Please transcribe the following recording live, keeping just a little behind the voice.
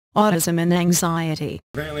autism and anxiety.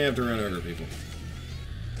 Apparently I have to run over people.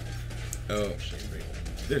 Oh, shit.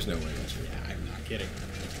 There's no way that's real. Yeah, I'm not kidding.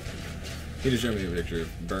 He just showed me a picture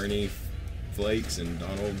of Bernie Flakes and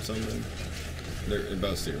Donald something. They're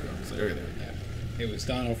both cereal. It's like, okay, there we go. Yeah. It was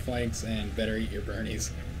Donald Flanks and Better Eat Your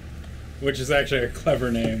Bernies. Which is actually a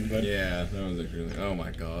clever name, but... Yeah, that was actually... Oh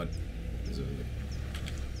my god. This is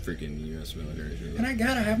a freaking U.S. military. And I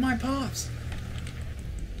gotta have my pops.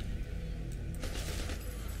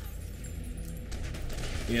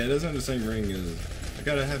 Yeah, it doesn't have the same ring as... I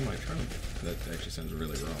gotta have my Trump. That actually sounds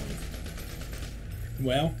really wrong.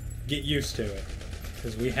 Well, get used to it.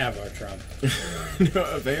 Because we have our Trump. No,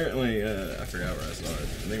 apparently, I forgot where I saw it. I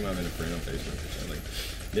think it might have been a friend on Facebook or something.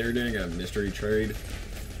 They were doing a mystery trade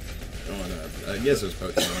on, I guess it was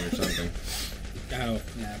Pokemon or something. Oh,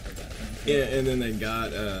 yeah, I've heard that thing. Yeah, and then they got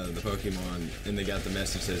the Pokemon, and they got the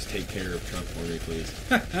message that says, "Take care of Trump for me, please."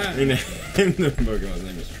 and the Pokemon's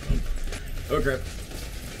name is Trump. Oh, crap.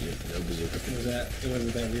 Yeah, no bazooka. Was it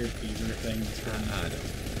that weird beaver thing? I don't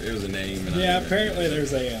know. It was a name. And Yeah, apparently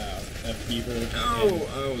there's a beaver. Oh,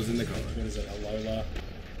 I was in the car. What is it, a Lola?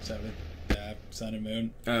 So, Sun and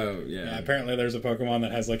Moon. Oh, yeah. Yeah, apparently there's a Pokemon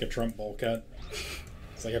that has like a Trump bowl cut.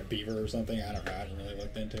 It's like a beaver or something. I don't know. I haven't really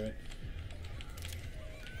looked into it.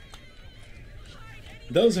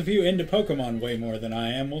 Those of you into Pokemon way more than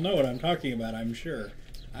I am will know what I'm talking about, I'm sure.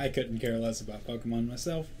 I couldn't care less about Pokemon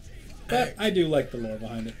myself. But I do like the lore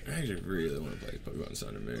behind it. I actually really want to play Pokemon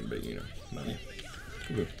Sun and Moon, but you know, money.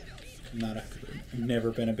 I've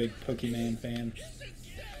never been a big Pokemon fan.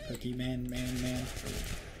 Pokemon, man.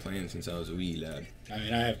 Playing since I was a wee lad. I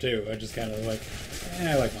mean, I have too. I just kind of like,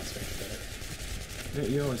 I like Monster Hunter better.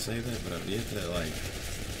 You always say that, but I've yet to, like,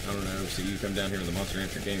 I don't know, so you come down here with a Monster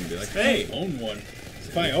Hunter game and be like, hey! I own one.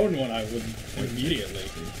 If I owned one, I would immediately.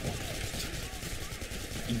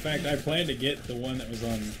 In fact, I plan to get the one that was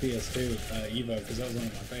on PS2, Evo, because that was one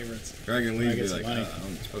of my favorites. Dragon League be like, money. I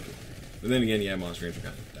own this Pokemon. But then again, yeah, Monster Hunter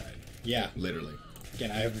kind of died. Yeah. Literally.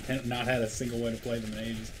 Again, I have not had a single way to play them in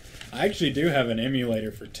ages. I actually do have an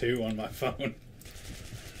emulator for 2 on my phone.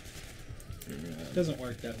 It doesn't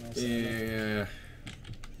work that well. So yeah.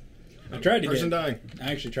 I tried to Person get. dying.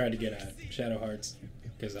 I actually tried to get Shadow Hearts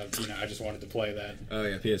because I just wanted to play that. Oh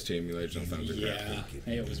yeah, PS2 emulation on phones are crap.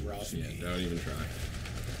 Yeah, it was rough. Yeah, don't even try.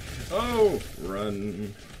 Oh,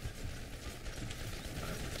 run.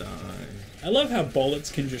 Die. I love how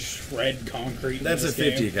bullets can just shred concrete. That's a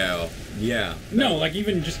 50 cal. Yeah. No, like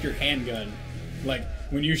even just your handgun. Like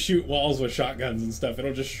when you shoot walls with shotguns and stuff,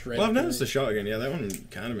 it'll just shred. Well, I've noticed the shotgun. Yeah, that one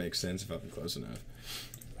kind of makes sense if I'm close enough.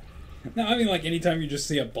 No, I mean like anytime you just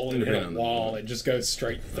see a bullet hit a wall, it just goes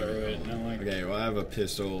straight through it. And I'm like, okay, well I have a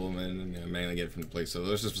pistol and I mainly get it from the place, so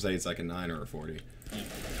let's just say it's like a 9 or a 40.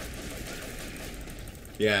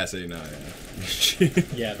 Yeah, so no, yeah.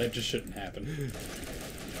 Yeah, that just shouldn't happen.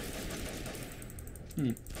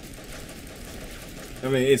 I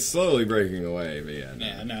mean, it's slowly breaking away, but yeah. No,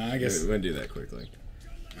 Yeah, no, I guess we wouldn't do that quickly.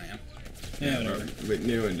 Yeah, whatever. But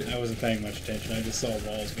new and I wasn't paying much attention. I just saw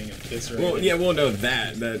walls being eviscerated. Well, yeah, well, no,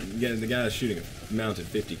 that yeah, the guy shooting a mounted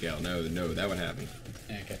 50 cal. No, that would happen.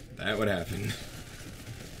 Okay. That would happen.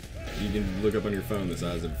 You can look up on your phone the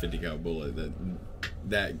size of a 50 cal bullet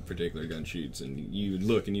that particular gun shoots, and you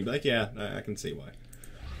look and you'd be like, yeah, I can see why.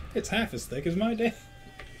 It's half as thick as my day.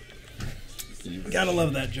 Gotta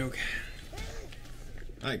love that joke.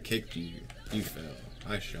 I kicked you. You fell.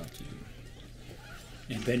 I shot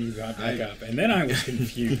you. And then you got back up. And then I was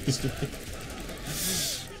confused.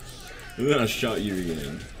 And then I shot you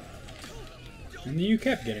again. And then you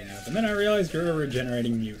kept getting up. And then I realized you're a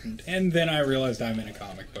regenerating mutant. And then I realized I'm in a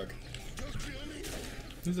comic book.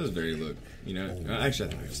 This does very look, you know. Actually,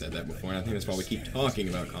 I think we've said that before, and I think that's why we keep talking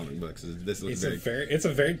about comic books. This looks it's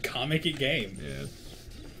a very comic-y game. Yeah.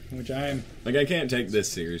 Which I'm... Like, I can't take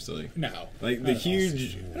this seriously. No. Like, the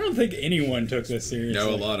huge... I don't think anyone took this seriously.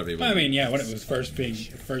 No, a lot of people. I mean, yeah, when it was first being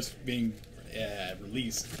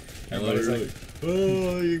released. Everybody's like,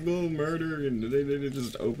 oh, you go murder, and they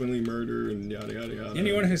just openly murder, and yada, yada, yada.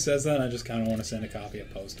 Anyone who says that, I just kind of want to send a copy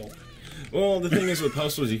of Postal. Well, the thing is, with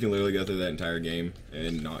Postals, you can literally go through that entire game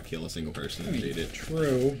and not kill a single person and beat it.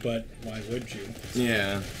 True, but why would you?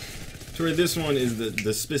 Yeah. So where this one is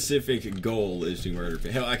the specific goal is to murder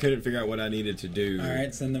people. Hell, I couldn't figure out what I needed to do.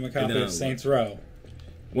 Alright, send them a copy of Saints Row.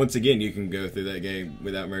 Once again, you can go through that game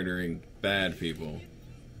without murdering bad people.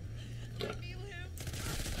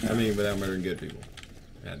 I mean, without murdering good people.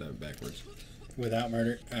 I had that backwards. Without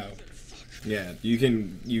murder? Oh. Yeah, you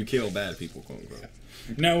kill bad people, quote unquote.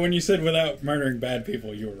 No, when you said without murdering bad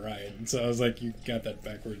people, you were right. And so I was like, you got that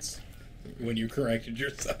backwards when you corrected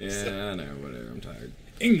yourself. Yeah, I know, whatever, I'm tired.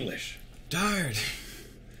 English. Tired.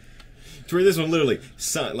 To where this one literally,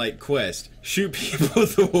 like quest, shoot people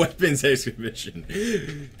with a weapons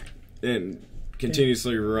exhibition, and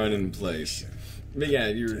continuously run in place. But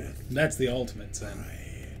yeah, that's the ultimate sin.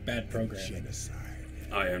 Bad programming.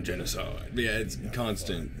 I am genocide. But yeah, it's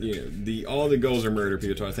constant. You know, all the goals are murder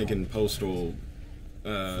people. I think in Postal,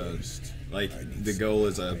 like the goal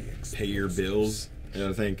is pay your bills. And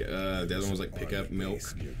I think the other one was like pick up milk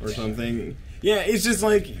or something. Yeah, it's just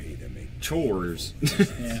like chores.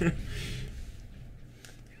 Yeah.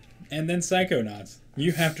 And then Psychonauts.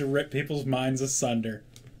 You have to rip people's minds asunder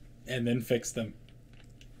and then fix them.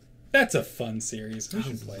 That's a fun series. We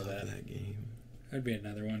should play that. That game. That'd be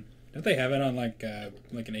another one. Don't they have it on like an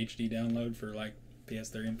HD download for like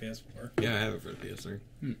PS3 and PS4? Yeah, I have it for the PS3.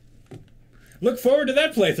 Look forward to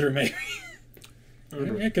that playthrough, maybe.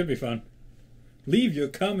 It could be fun. Leave your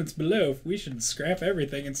comments below if we should scrap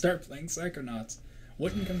everything and start playing Psychonauts.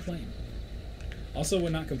 Wouldn't complain. Also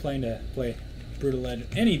would not complain to play Brutal Legend.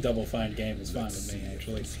 Any Double Fine game is fine with me,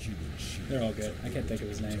 actually. They're all good. I can't think of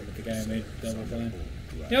his name, but the guy who made Double Fine.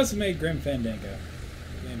 He also made Grim Fandango.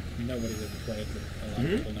 And nobody's ever played, but a lot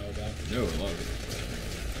of people know about. No, a lot of people play it.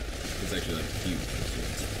 It's actually like huge.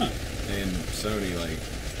 Huh. And Sony like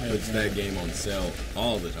puts that game on sale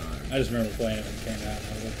all the time. I just remember playing it when it came out, and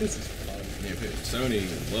I was like, this is fun. Yeah,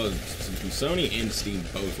 Sony and Steam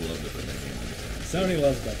both love to put that game on sale. Sony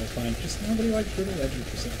loves Double Fine, just nobody likes Brutal Legend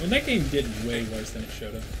for some. Well, that game did way worse than it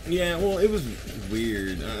should have. Yeah, well, it was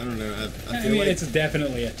weird. I don't know. I feel like it's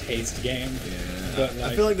definitely a taste game. Yeah, but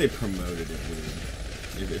I feel like they promoted it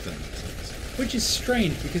weird, if that makes sense. Which is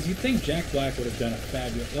strange, because you'd think Jack Black would have done a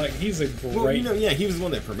fabulous... Like, he's a great... Well, you know, yeah, he was the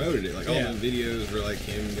one that promoted it. Like, all Yeah. the videos were like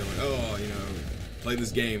him going, oh, you know, play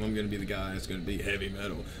this game, I'm going to be the guy that's going to be heavy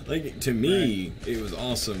metal. Like, to me, it was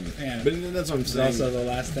awesome. Yeah. But that's what I'm saying. Also, the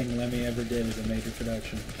last thing Lemmy ever did as a major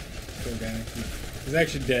production. Poor guy. He's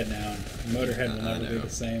actually dead now, and Motorhead will never be the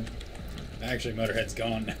same. Actually, Motorhead's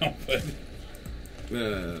gone now, but...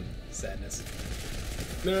 sadness.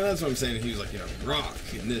 No, that's what I'm saying. He was like, you know, rock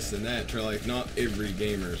and this and that. To like, not every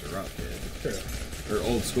gamer is a rock head. True. Or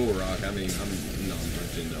old school rock. I mean, I'm not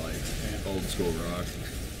much into like old school rock.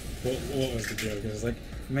 What was the joke? It was like,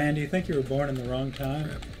 man, do you think you were born in the wrong time?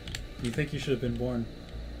 Crap. Do you think you should have been born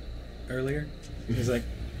earlier? He's like,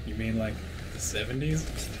 you mean like the 70s?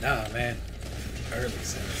 Nah, man, early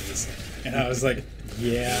 70s. And I was like,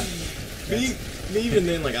 yeah. Me even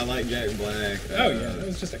then, like, I like Jack Black. Oh yeah, that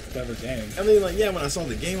was just a clever game. I mean, like, yeah, when I saw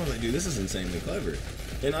the game, I was like, dude, this is insanely clever.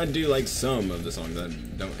 And I do like some of the songs. I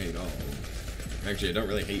don't hate all. Actually, I don't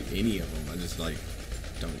really hate any of them. I just, like,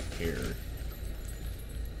 don't care.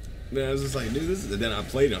 But I was just like, dude, this is... And then I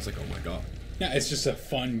played it, and I was like, oh my god. Yeah, it's just a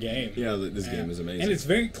fun game. Yeah, this game is amazing. And it's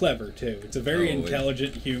very clever, too. It's a very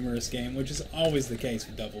intelligent, humorous game, which is always the case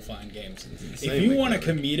with Double Fine games. If you want a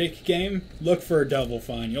comedic game, look for a Double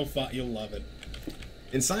Fine. You'll love it.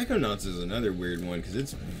 And Psychonauts is another weird one, because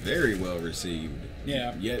it's very well received.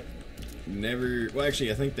 Yeah. Yet, never... Well,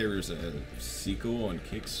 actually, I think there was a sequel on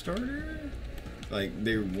Kickstarter? Like,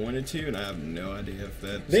 they wanted to, and I have no idea if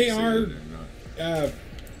that They succeeded are... or not.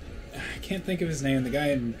 I can't think of his name. The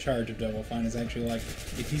guy in charge of Double Fine is actually like,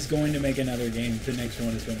 if he's going to make another game, the next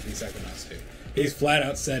one is going to be Psychonauts 2. He's flat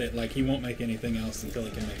out said it, like he won't make anything else until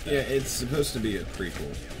he can make that. Yeah, it's supposed to be a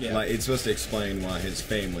prequel. Yeah. Like, it's supposed to explain why his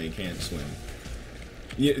family can't swim.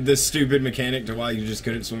 Yeah, the stupid mechanic to why you just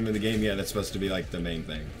couldn't swim in the game, yeah, that's supposed to be like the main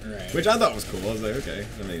thing. Right. Which I thought was cool. I was like, okay.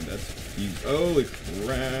 I mean, that's... Holy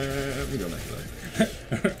crap. I'm going back to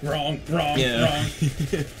that. wrong.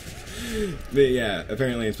 But yeah,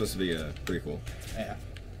 apparently it's supposed to be a prequel. Yeah.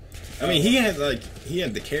 I mean, he had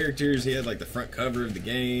the characters, he had like the front cover of the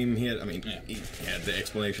game, he had the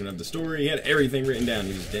explanation of the story, he had everything written down,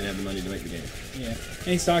 he just didn't have the money to make the game. Yeah. And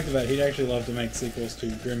he's talked about he'd actually love to make sequels to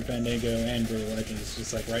Grim Fandango and Brutal Legend. It's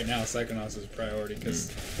just like right now Psychonauts is a priority because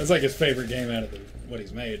that's like his favorite game out of what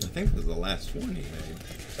he's made. I think it was the last one he made.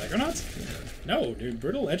 Psychonauts? Yeah. No, dude,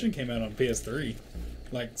 Brutal Legend came out on PS3.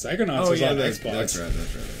 Like, Psychonauts was on Xbox.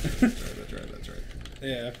 That's right.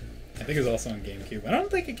 Yeah. I think it was also on Gamecube. I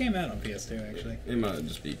don't think it came out on PS2, actually. It might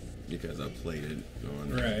just be because I played it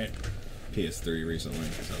on PS3 recently,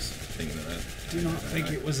 because I was thinking of that. I do not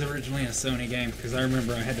think it was originally a Sony game, because I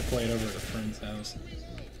remember I had to play it over at a friend's house.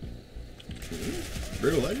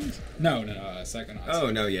 Brutal Legends? No, Psychonauts.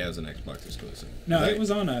 Oh, no, yeah, it was an Xbox exclusive. No, it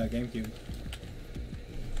was on GameCube.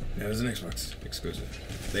 Yeah, it was an Xbox exclusive.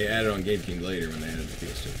 They added on GameCube later when they added the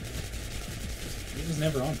PS2. It was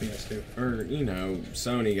never on PS2. Or, you know,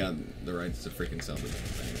 Sony got the rights to freaking sell the damn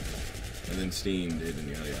thing. And then Steam did, and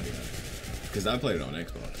yada, yada, yada. Because I played it on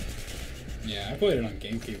Xbox. Yeah, I played it on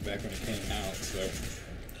GameCube back when it came out, so...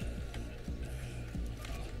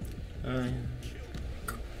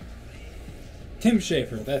 Tim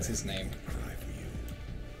Schafer, that's his name.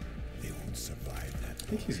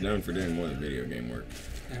 I think he's known for doing more than video game work.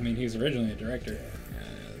 I mean, he was originally a director.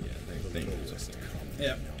 I think he was just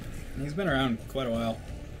Yep. He's been around quite a while.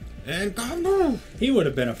 And combo! He would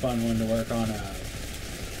have been a fun one to work on, what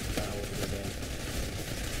was it,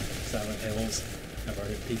 Silent Hills. I've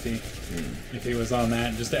already PT. If he was on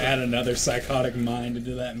that, just to add another psychotic mind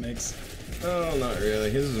into that mix. Oh, not really.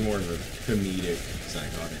 His is more of a comedic,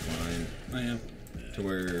 psychotic mind. Oh, yeah. To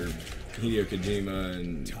where Hideo Kojima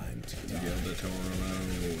and Guillermo del Toro.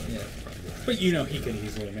 Yeah. But you know, he could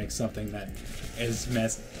easily make something that is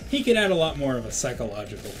messed. He could add a lot more of a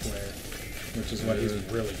psychological flair, which is what he's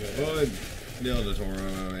really good at. Well, Guillermo del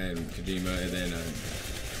Toro and Kojima, and then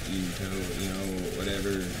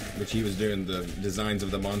whatever, which he was doing the designs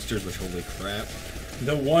of the monsters, which holy crap.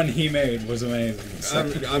 The one he made was amazing.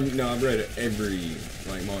 I've read every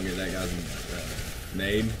manga that guy's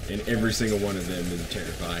made, and every single one of them is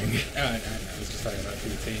terrifying. I was just talking about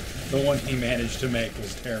PT. The one he managed to make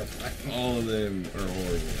was terrifying. All of them are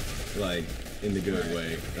horrible, in the good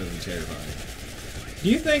way. That's terrifying. Do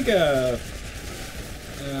you think, God,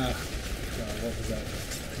 what was that?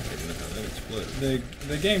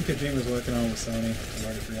 The game Kojima's working on with Sony. I've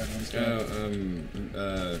already forgotten what it's called.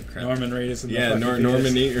 Crap. Norman Reedus and the Funky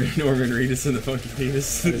Norman Reedus and the Funky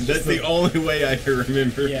Penis. That's the only way I can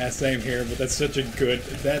remember. Yeah, same here, but that's such a good...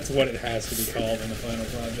 That's what it has to be called in the final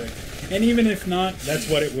project. And even if not, that's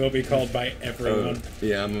what it will be called by everyone.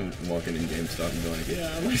 Yeah, I'm walking in GameStop and be like,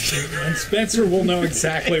 yeah. And Spencer will know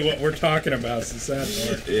exactly what we're talking about, it's the sad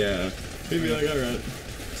part. Yeah. He'd be like, alright.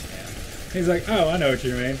 He's like, oh, I know what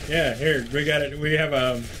you mean. Yeah, here, we got it. We have,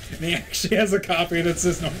 and he actually has a copy that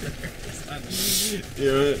says Norman Reedus.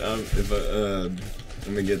 You know what?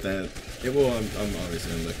 I'm gonna get that. Yeah, well, I'm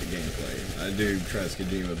obviously gonna look at gameplay. I do trust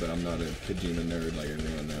Kojima, but I'm not a Kojima nerd like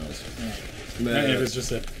everyone else. Right. But, I mean, if it's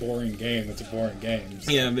just a boring game, it's a boring game.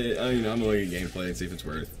 So. Yeah, but I'm gonna look at gameplay and see if it's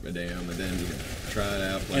worth a damn, and then you can try it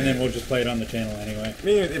out. And then we'll just play it on the channel anyway. I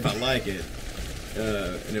mean, if I like it.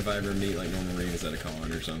 And if I ever meet Norman Reedus at a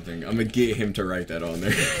con or something, I'm gonna get him to write that on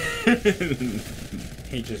there.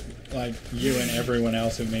 He just, you and everyone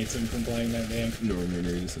else who meets him from playing that game. Norman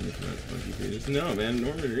Reedus and the Funky Penis. No, man,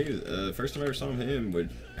 Norman Reedus. First time I ever saw him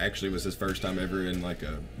was his first time ever in a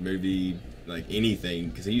movie, anything,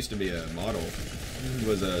 because he used to be a model. He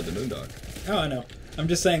was the Moondog. Oh, I know. I'm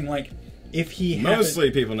just saying, if he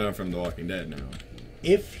mostly people know him from The Walking Dead now.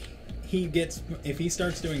 If he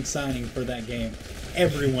starts doing signing for that game,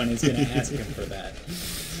 everyone is going to ask him for that.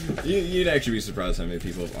 You'd actually be surprised how many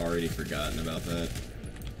people have already forgotten about that.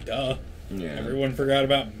 Duh. Yeah. Everyone forgot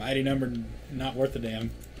about Mighty Number Not Worth a Damn.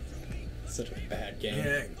 It's such a bad game.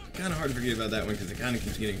 Yeah, kind of hard to forget about that one because it kind of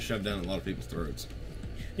keeps getting shoved down a lot of people's throats.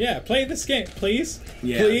 Yeah, play this game, please.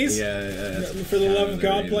 Yeah, please. Yeah. For the love of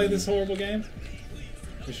God, play this horrible game.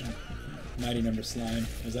 Mighty Number Slime.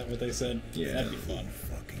 Is that what they said? Yeah. That'd be fun.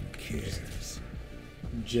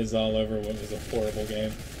 Jizz all over what was a horrible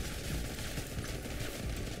game.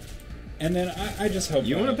 And then I just hope...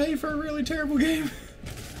 You want to pay for a really terrible game?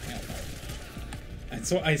 And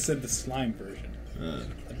so I said the slime version.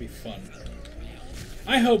 That'd be fun.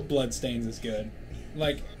 I hope Bloodstains is good.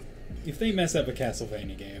 If they mess up a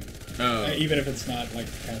Castlevania game, even if it's not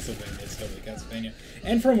Castlevania, it's totally Castlevania.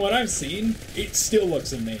 And from what I've seen, it still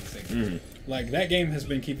looks amazing. That game has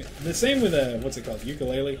been keeping... The same with, what's it called,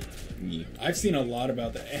 Ukulele? Yeah. I've seen a lot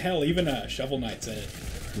about that. Hell, even Shovel Knight's in it.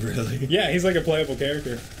 Really? Yeah, he's a playable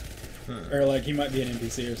character. Huh. Or he might be an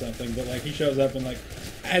NPC or something, but he shows up and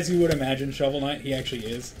as you would imagine Shovel Knight, he actually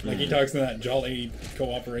is. He talks to that jolly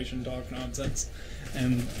cooperation talk nonsense.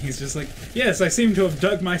 And he's just yes, I seem to have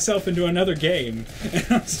dug myself into another game. And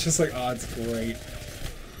I was just oh, it's great.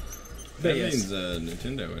 That means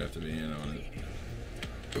Nintendo would have to be in on it.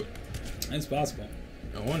 It's possible.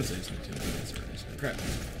 I want to say it's Nintendo. That's right. Crap.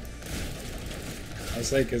 I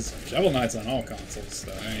say because Shovel Knight's on all consoles,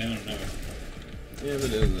 so I don't know. Yeah, but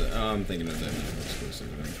it is, I'm thinking of them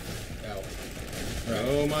exclusively. Oh. Right.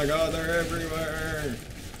 Oh my God, they're everywhere.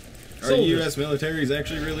 Our Soldiers. U.S. military is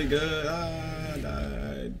actually really good.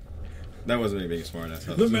 Died. That wasn't me being smart.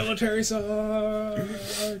 The military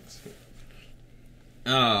sucks.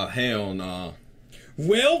 Oh, hell no.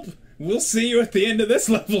 Well, we'll see you at the end of this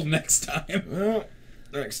level next time. Well,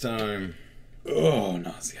 next time. Oh,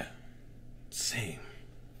 nausea. Same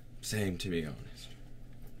to be honest.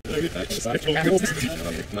 Okay,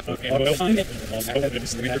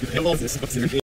 well,